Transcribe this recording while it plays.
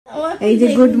এই যে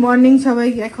good morning সবাই।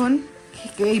 এখন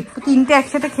এই তিনটে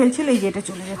একসাথে খেলছিল, এই যে এটা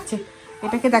চলে যাচ্ছে,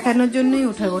 এটাকে দেখানোর জন্যই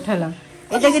ওঠালাম,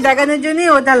 এটাকে দেখানোর জন্যই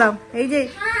ওঠালাম। এই যে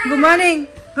good morning,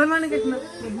 good morning,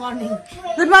 good morning,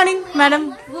 good morning madam,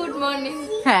 good morning.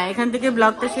 হ্যাঁ, এখান থেকে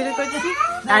ব্লগটা শুরু করছি।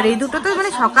 আর এই দুটো তো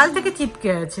মানে সকাল থেকে চিপকে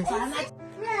আছে।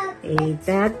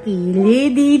 এটা কিলে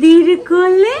দিদির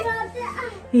কোলে,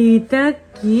 এটা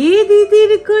কি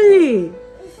দিদির কোলে,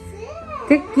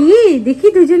 কি দেখি,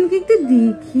 দুজনকে একটু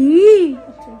দেখি,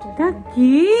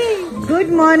 কি। Good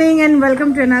morning and welcome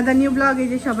to another new blog. এই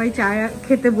যে সবাই চা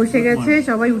খেতে বসে গেছে,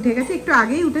 সবাই উঠে গেছে, একটু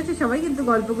আগেই উঠেছে সবাই, কিন্তু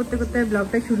গল্প করতে করতে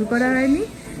ব্লগটা শুরু করা হয়নি।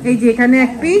 এই যে এখানে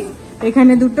এক পিস,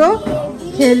 এখানে দুটো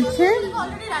খেলছে।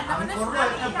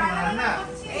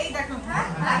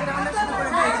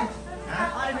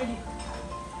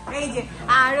 এই যে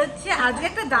আর হচ্ছে আজকে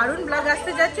একটা দারুণ ব্লগ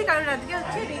আসতে যাচ্ছে, কারণ আজকে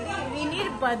হচ্ছে রিনির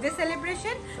বার্থডে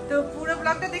সেলিব্রেশন। তো পুরো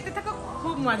ব্লগটা দেখতে থাকো,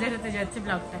 খুব মজার হতে যাচ্ছে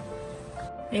ব্লগটা।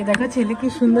 এই দেখো ছেলে কি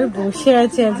সুন্দর বসে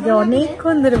আছে, আজকে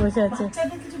অনেকক্ষণ ধরে বসে আছে।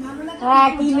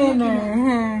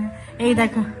 হ্যাঁ, এই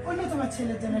দেখো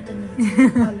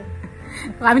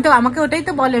আমি তো, আমাকে ওটাই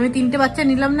তো বলে, আমি তিনটে বাচ্চা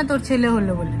নিলাম না, তোর ছেলে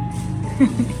হলো বলে।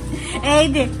 এই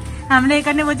যে আমরা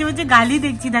এখানে বসে বসে গাড়ি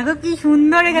দেখছি, দেখো কি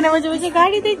সুন্দর, এখানে বসে বসে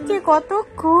গাড়ি দেখছে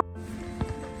কতক্ষণ।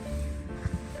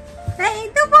 এই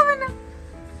তো পাবে না,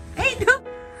 এই তো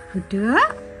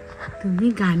তুমি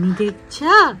গানি দেখছ,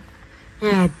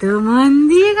 এত মন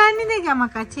দিয়ে গানি দেখে।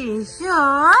 আমার কাছে এসো,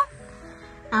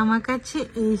 আমার কাছে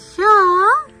এসো,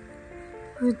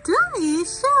 এসো,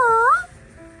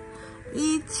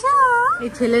 এসো। এই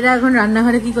ছেলেরা এখন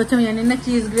রান্নাঘরে কি করছে আমি জানি না,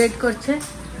 চিজ গ্রেট করছে।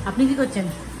 আপনি কি করছেন?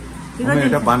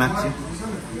 এটা বানাচ্ছি।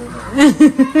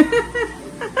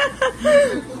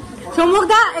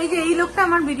 সমুখদা, এই যে এই লোকটা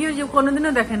আমার ভিডিও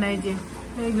কোনোদিনও দেখে না, এই যে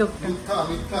এই লোকটা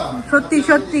সত্যি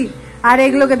সত্যি। আর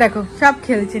এগুলোকে দেখো সব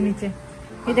খেলছে নিচে,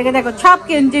 এটাকে দেখো সব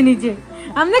কেনছে নিচে।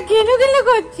 আমরা কেনো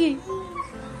করছি।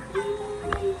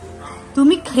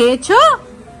 তুমি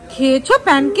খেয়েছো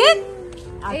প্যানকেক?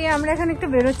 এই আমরা এখানে একটু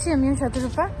বেরোচ্ছি, আমি আর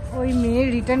শতরূপা। ওই মেয়ের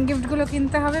রিটার্ন গিফট গুলো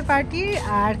কিনতে হবে পার্টির,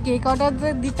 আর কেক অর্ডার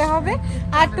দিতে হবে,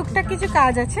 আর টুকটাক কিছু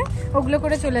কাজ আছে, ওগুলো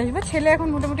করে চলে আসবো। ছেলে এখন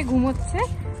মোটামুটি ঘুমোচ্ছে,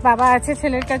 বাবা আছে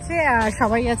ছেলের কাছে, আর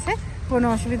সবাই আছে, কোনো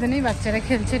অসুবিধা নেই, বাচ্চারা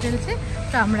খেলছে টেলছে।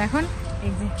 তো আমরা এখন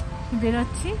এই যে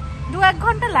বেরোচ্ছি, 2-1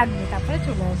 ঘন্টা লাগবে, তারপরে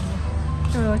চলে আসবো।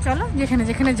 তো চলো যেখানে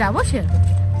যেখানে যাবো শেয়ার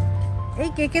করছি। এই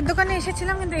কেকের দোকানে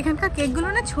এসেছিলাম, কিন্তু এখানকার কেকগুলো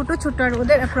না ছোট ছোট, আর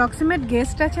ওদের অ্যাপ্রক্সিমেট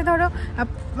গেস্ট আছে ধরো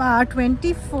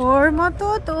 24 মতো।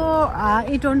 তো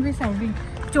ইট ওন্ট বি সার্ভিং,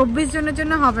 24 জনের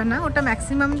জন্য হবে না, ওটা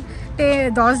ম্যাক্সিমাম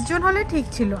 10 জন হলে ঠিক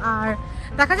ছিল। আর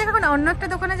দেখা যাক এখন অন্য একটা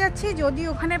দোকানে যাচ্ছি, যদি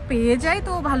ওখানে পেয়ে যাই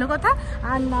তো ভালো কথা,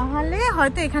 আর না হলে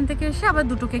হয়তো এখান থেকে এসে আবার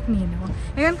দুটো কেক নিয়ে নেবো।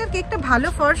 এখানকার কেকটা ভালো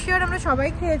ফর শিওর, আমরা সবাই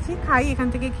খাই এখান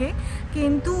থেকে খেয়ে,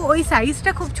 কিন্তু ওই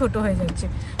সাইজটা খুব ছোট হয়ে যাচ্ছে।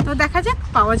 তো দেখা যাক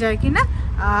পাওয়া যায় কিনা।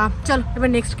 চলো এবার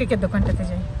নেক্সট কেকের দোকানটাতে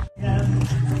যাই।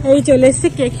 এই চলে এসছে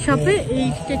কেক শপে, এই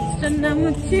কেকটার নাম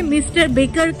হচ্ছে মিস্টার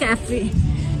বেকার ক্যাফে।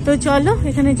 তো চলো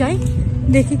এখানে যাই,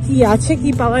 দেখি কি আছে, কি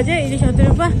পাওয়া যায়। এই যে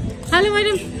 17 হ্যালো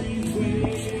ম্যাডাম,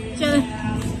 চলো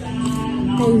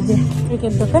এই যে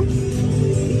কেকের দোকান।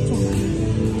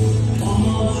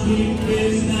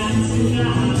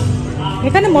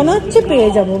 এখানে মনে হচ্ছে পেয়ে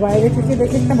যাবো, বাইরে থেকে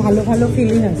দেখে একটা ভালো ভালো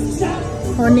ফিলিং আসছে।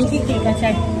 অনেকই কেক আছে,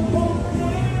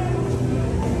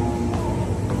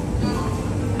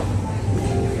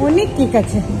 অনেক কেক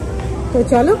আছে। তো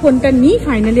চলো কোনটা নিই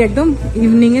ফাইনালি, একদম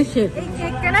ইভিনিং এ শেষ। এই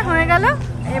কেক কেনা হয়ে গেল,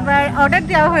 এবার অর্ডার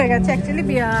দেওয়া হয়ে গেছে, অ্যাকচুয়ালি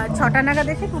 6টা নাগাদ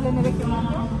এসে তুলে নেবে কিনা।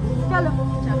 চলো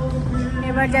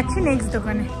এবার যাচ্ছি নেক্সট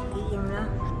দোকানে। আমরা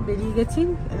বেরিয়ে গেছি,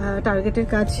 টার্গেটের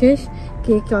কাজ শেষ,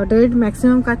 কেক অর্ডার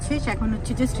ম্যাক্সিমাম কাজ শেষ। এখন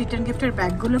হচ্ছে যে রিটার্ন গিফটের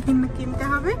ব্যাগগুলো কিনতে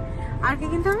হবে, আর কি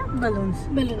কিনতে হবে, বালুনস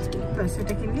বাস,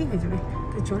 এটা কিনলেই হয়ে যাবে।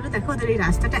 তো চলো দেখো, ওদের এই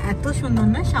রাস্তাটা এত সুন্দর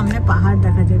না, সামনে পাহাড়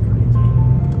দেখা যায়,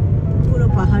 পুরো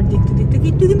পাহাড় দেখতে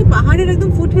দেখতে, কিন্তু পাহাড়ের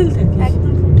একদম ফুটহিল থাকে,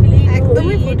 একদম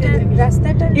একদমই ফুটহিল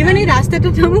রাস্তাটা, ইভেন এই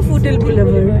রাস্তাটার নামও ফুটহিল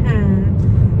বুলেভার্ড। হ্যাঁ,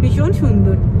 ভীষণ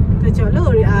সুন্দর। তো চলো,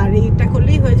 আর এইটা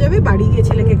করলেই হয়ে যাবে, বাড়ি গিয়ে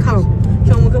ছেলেকে খাও।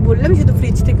 সমুকে বললাম শুধু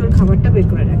ফ্রিজ থেকে ওর খাবারটা বের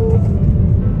করে রাখতে।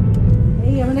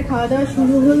 এই আমাদের খাওয়া দাওয়া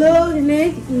শুরু হলো। এখানে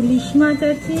ইলিশ মাছ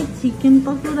আছে, চিকেন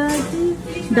পকোড়া আছে,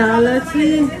 ডাল আছে,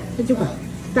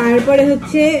 তারপরে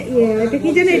হচ্ছে এটা কি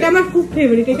জানো, এটা আমার খুব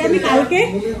ফেভারিট, এটা আমি কালকে,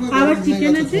 আবার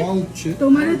চিকেন আছে,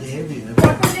 তোমার হচ্ছে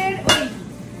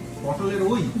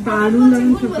দারুণ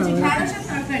দারুণ সব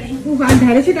খাবার,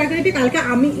 ঢেঁড়সের তরকারিটা কালকে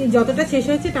আমি যতটা শেষ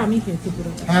হয়েছে এটা আমি খেয়েছি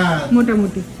পুরো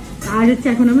মোটামুটি। আর হচ্ছে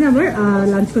এখন আমরা আবার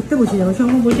লাঞ্চ করতে বসে যাবো,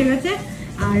 সময় বসে গেছে,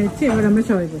 আর হচ্ছে এবার আমরা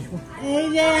সবাই বসবো। এই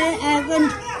যে এখন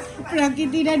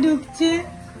প্রকৃতিটা ঢুকছে,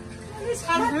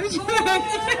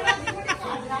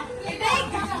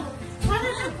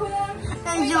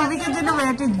 এই যে সৌভিকের জন্য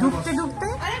বেড়াতে ঢুকতে ঢুকতে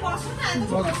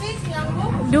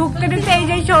এই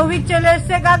যে সৌভিক চলে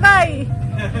এসছে। কাকাই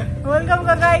ওয়েলকাম।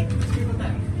 কাকাই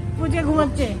পুজো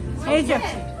ঘুমাচ্ছে, এই যে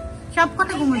সব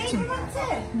কটা ঘুমাচ্ছে,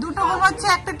 দুটো ঘুমাচ্ছে,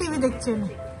 একটা টিভি দেখছেন।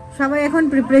 সবাই এখন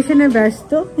প্রিপারেশনে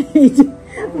ব্যস্ত।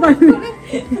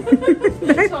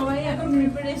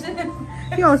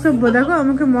 কি অসভ্য, দেখো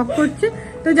আমাকে মক করছে।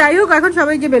 তো যাই হোক, এখন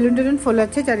সবাই যে বেলুন টেলুন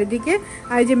ফোলাচ্ছে চারিদিকে।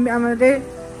 আর যে আমাদের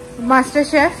মাস্টার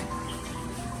শেফ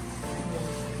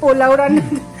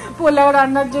পোলাও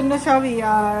রান্নার জন্য সব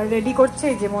রেডি করছে।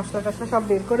 এই যে মশলা টসলা সব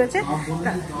বের করেছে।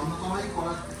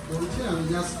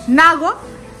 না গো,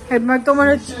 তোমার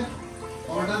হচ্ছে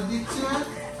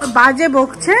বাজে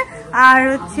বকছে। আর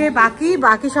হচ্ছে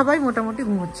বাকি সবাই মোটামুটি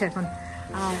ঘুমোচ্ছে এখন।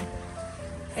 আর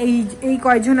এই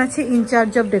কয়জন আছে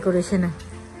ইনচার্জ অফ ডেকোরেশনে।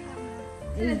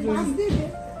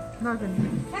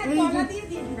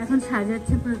 এখন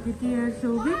সাজাচ্ছে প্রকৃতি আর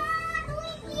সৌভিক।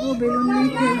 ও বেলুন নিয়ে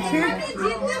খেলছে।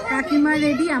 কাকিমা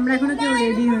রেডি, আমরা এখনো কেউ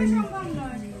রেডি হয়নি।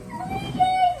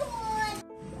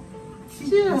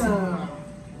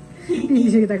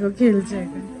 দেখো খেলছে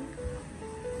এখন।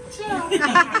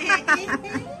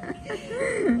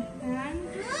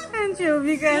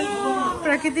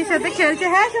 প্রকৃতির সাথে খেলছে।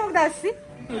 হ্যাঁ সব আসছি।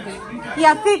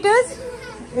 Yeah, fritters.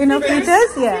 You know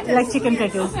fritters? Yeah, like chicken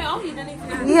fritters.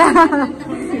 Yeah.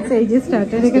 So এই যে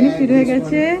স্টার্টার এখানে শুরু হয়ে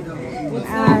গেছে।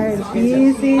 আর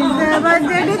this is the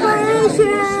birthday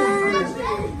decoration.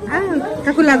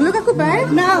 কাকু লাগলো কাকু পায়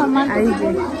না।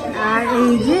 আর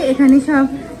এই যে এখানে সব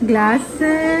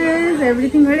গ্লাসেস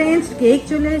এভরিথিং অ্যারেঞ্জ, কেক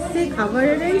চলে এসছে, খাবার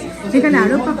অ্যারেঞ্জ, যেখানে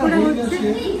আরো পাকোড়া হচ্ছে।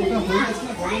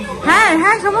 হ্যাঁ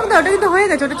হ্যাঁ সমস্ত ওটা কিন্তু হয়ে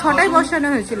গেছে, ওটা 6টায় বসানো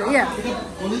হয়েছিল। ইয়া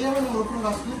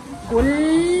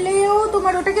করলেও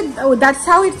তোমার ওটাকে দ্যাটস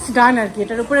হাউ ইটস ডান আর কি।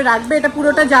 এটার উপরে রাখবে, এটা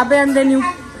পুরোটা যাবে and then you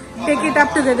take it up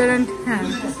together. And হ্যাঁ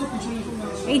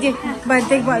এই যে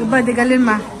বার্থডে গার্লের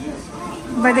মা,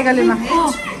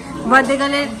 বার্থডে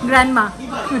গার্লের গ্র্যান্ড মা।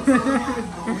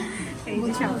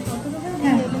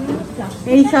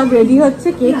 এই সব রেডি হচ্ছে,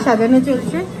 কেক সাজানো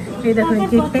চলছে। এই দেখো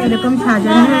কেকটা এরকম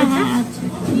সাজানো হয়েছে,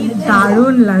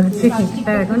 দারুণ লাগছে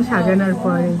কেকটা এখন সাজানোর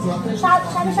পর। এই যে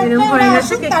এরকম হয়ে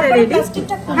গেছে কেকটা রেডি।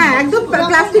 হ্যাঁ একদম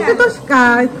প্লাস্টিকটা তো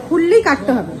খুললেই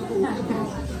কাটতে হবে।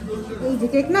 এই যে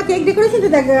কেক না, কেক ডেকোরেশন তো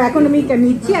দেখো এখন আমি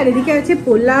নিচ্ছি। আর এদিকে আছে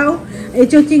পোলাও,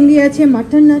 এঁচোড় চিংড়ি আছে,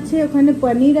 মাটন আছে, ওখানে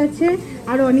পনির আছে,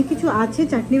 আরো অনেক কিছু আছে,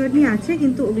 চাটনি বাটনি আছে,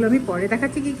 কিন্তু ওগুলো আমি পরে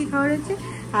দেখাচ্ছি কি কি খাওয়ার আছে।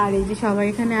 আর এই যে সবাই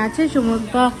এখানে আছে,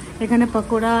 সমুদ্রা এখানে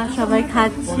পকোড়া সবাই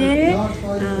খাচ্ছে।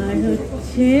 আর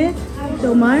হচ্ছে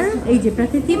তোমার এই যে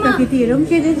প্রকৃতি এরম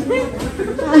কেঁদেছে।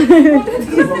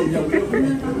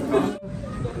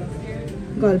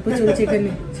 গল্প চলছে এখানে,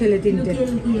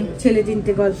 ছেলে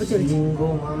তিনটে গল্প চলছে।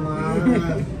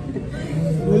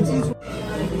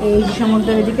 এই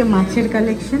সমুদ্রের এদিকে মাছের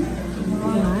কালেকশন।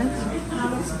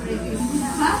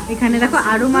 এখানে দেখো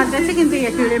আরো মাছ আছে, কিন্তু এই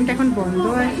অ্যাকুয়ারিয়ামটা এখন বন্ধ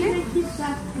আছে।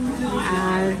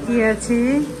 আর কি আছে,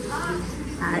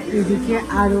 আর এদিকে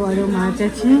আরো মাছ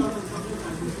আছে।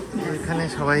 এখানে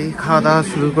সবাই খাওয়া দাওয়া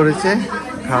শুরু করেছে,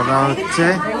 খাওয়া দাওয়া হচ্ছে।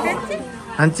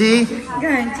 হাঁচি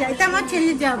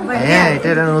হ্যাঁ,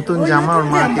 এটা নতুন জামা ওর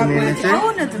মা কিনে এনেছে।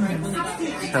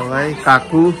 সবাই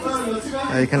কাকু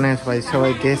এখানে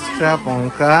সবাই গেস্টরা,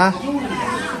 পঙ্কা,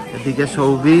 এদিকে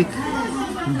সৌভিক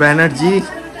ব্যানার্জি,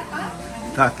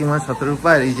 কাকিমা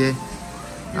শতরূপা। এই যে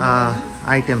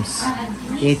আইটেমস,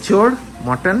 এঁচোড়,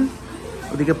 মটন,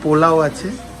 ওদিকে পোলাও আছে,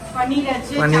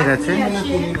 পনির আছে,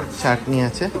 চাটনি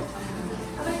আছে।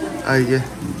 এই যে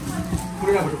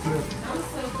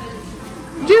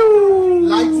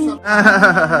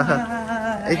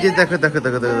এই যে দেখো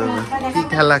কি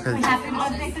খেলা খেলছে।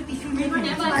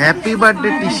 Happy birthday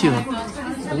tissue.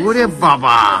 ওরে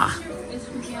বাবা,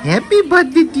 হ্যাপি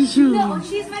বার্থডে টিস্যু।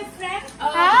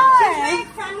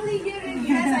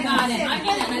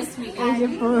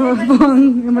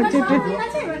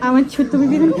 আমার ছোট্ট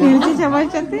বেবি এখন খেলছে সবার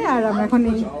সাথে। আর আমরা এখন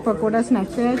এই পকোড়া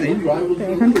স্ন্যাক্সে আছি, তো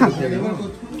এখন খাবো।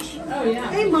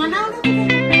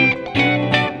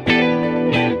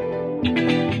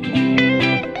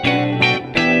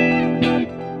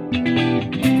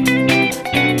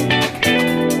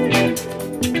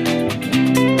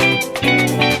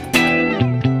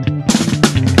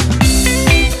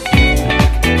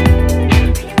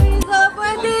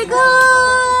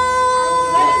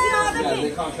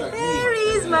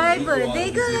 Birthday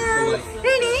girl,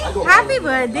 Rini, happy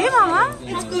birthday, mama.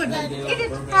 It's good.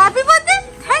 Happy birthday.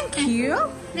 Thank you.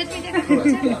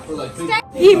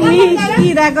 কি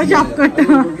দেখো সবকটা,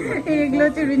 এগুলো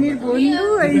হচ্ছে রিনির বন্ধু।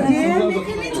 এই যে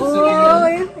ও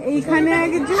এইখানে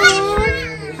একজন,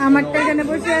 আমারটা এখানে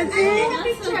বসে আছে,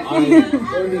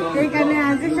 এখানে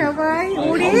আছে সবাই।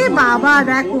 ওরে বাবা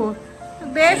দেখো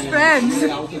বেস্ট ফ্রেন্ডস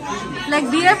লাইক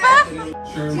বিএফএফ।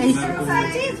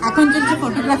 এখন চলছে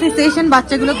ফটোগ্রাফি সেশন,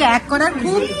 বাচ্চাগুলোকে এক করার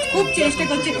খুব খুব চেষ্টা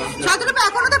করছে। সাধারণত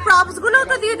এখন ওদের প্রপস গুলো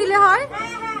তো দিয়ে দিলে হয়,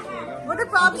 ওদের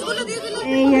প্রপস গুলো দিয়ে দিলে।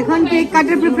 এই এখন কেক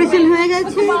কাটার প্রিপারেশন হয়ে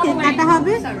গেছে, কেক কাটা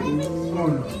হবে।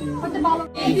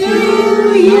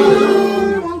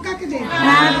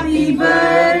 Happy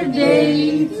birthday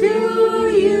to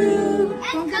you,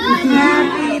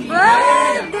 happy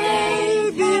birthday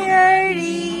dear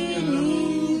Rini,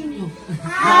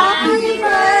 happy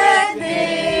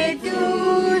birthday to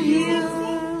you.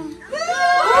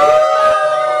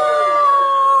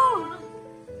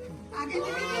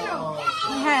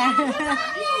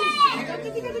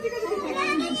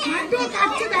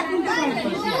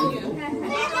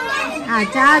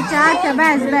 আচ্ছা আচ্ছা আচ্ছা,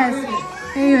 ব্যাস ব্যাস,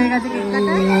 এই হয়ে গেছে কেক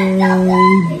কাটা।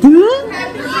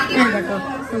 দেখো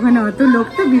ওখানে অত লোক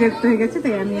তো বিরক্ত হয়ে গেছে,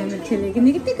 তাই আমি আমার ছেলেকে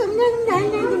নিয়ে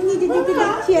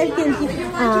দেখছি আর খেলছি।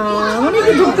 অনেক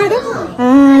ধূপ করো,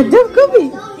 ধূপ করবি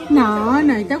না?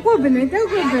 না এটা করবে না, এটাও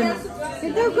করবে না,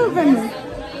 এটাও করবে না।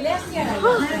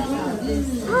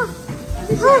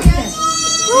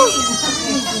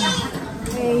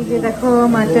 এই যে দেখো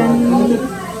মাটন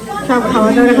সব খাওয়া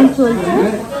দাওয়া এখন চলছে,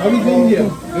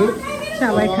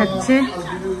 সবাই খাচ্ছে।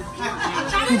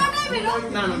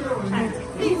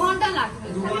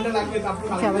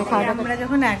 সবাই খাওয়া দাওয়া। আমরা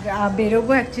যখন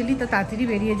বেরোবো অ্যাকচুয়ালি তো তাড়াতাড়ি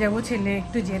বেরিয়ে যাব, ছেলে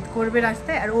একটু জেদ করবে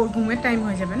রাস্তায় আর ওর ঘুমের টাইম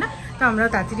হয়ে যাবে না, তো আমরাও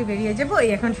তাড়াতাড়ি বেরিয়ে যাবো। এই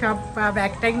এখন সব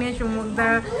ব্যাগ ট্যাগ নিয়ে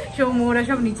সৌমরা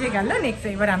সব নিচে গেল, নেক্সট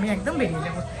এবার আমি একদম বেরিয়ে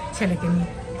যাবো ছেলেকে নিয়ে।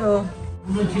 তো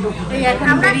এই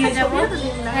এখন বেরিয়ে যাবো,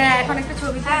 হ্যাঁ এখন একটা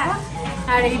ছবি তুলবো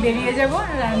আর এই বেরিয়ে যাবো,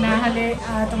 না হলে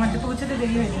তোমাদের পৌঁছতে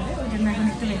দেরি হয়ে যাবে, ওই জন্য এখন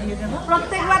একটু বেরিয়ে যাবো।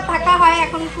 প্রত্যেকবার থাকা হয়,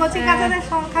 এখন কোচি কাচারের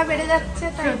সংখ্যা বেড়ে যাচ্ছে,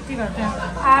 সত্যি কথা।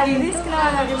 আর রিস্ক নেওয়া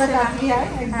যাবে।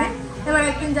 এবার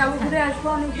একদিন যাবো, ঘুরে আসবো,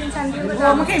 অনেকদিন ও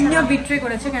আমাকে এমনিও বিট্রে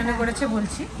করেছে, কেন করেছে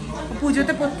বলছি।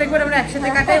 পুজোতে প্রত্যেকবার আমরা একসাথে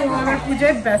কাটাই, ও আমার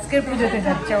পুজোয় ব্যাসকের পুজোতে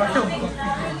যাচ্ছে অসংখ্য।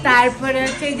 তারপরে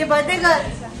হচ্ছে এই যে বার্থডে গার্ল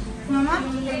মামা,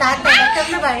 তাড়াতাড়ি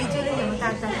আমরা বাড়ি চলে যাবো,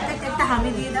 তাড়াতাড়ি একটা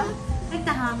হামি দিয়ে দাও,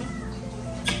 একটা হামি।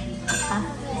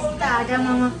 টাটা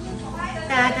মামা,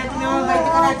 টাটা, তুমি আমার বাড়িতে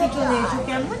তাড়াতাড়ি চলে এসো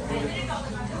কেমন।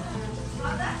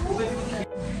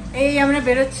 এই আমরা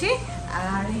বেরোচ্ছি,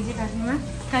 আর এই যে কাকিমা,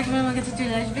 কাকিমা আমার কাছে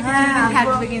চলে আসবে,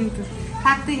 থাকবে কিন্তু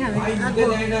থাকতেই হবে।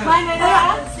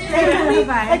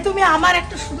 তুমি আমার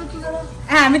একটা শুধু তুলে দাও।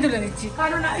 হ্যাঁ আমি তুলে দিচ্ছি,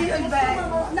 কারণ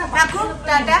কাকু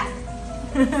টাটা।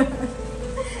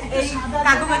 এই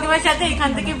কাকু কাকিমার সাথে এখান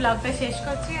থেকে ব্লগটা শেষ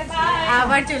করছি,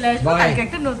 আবার চলে আসবো কালকে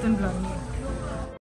একটা নতুন ব্লগ নিয়ে।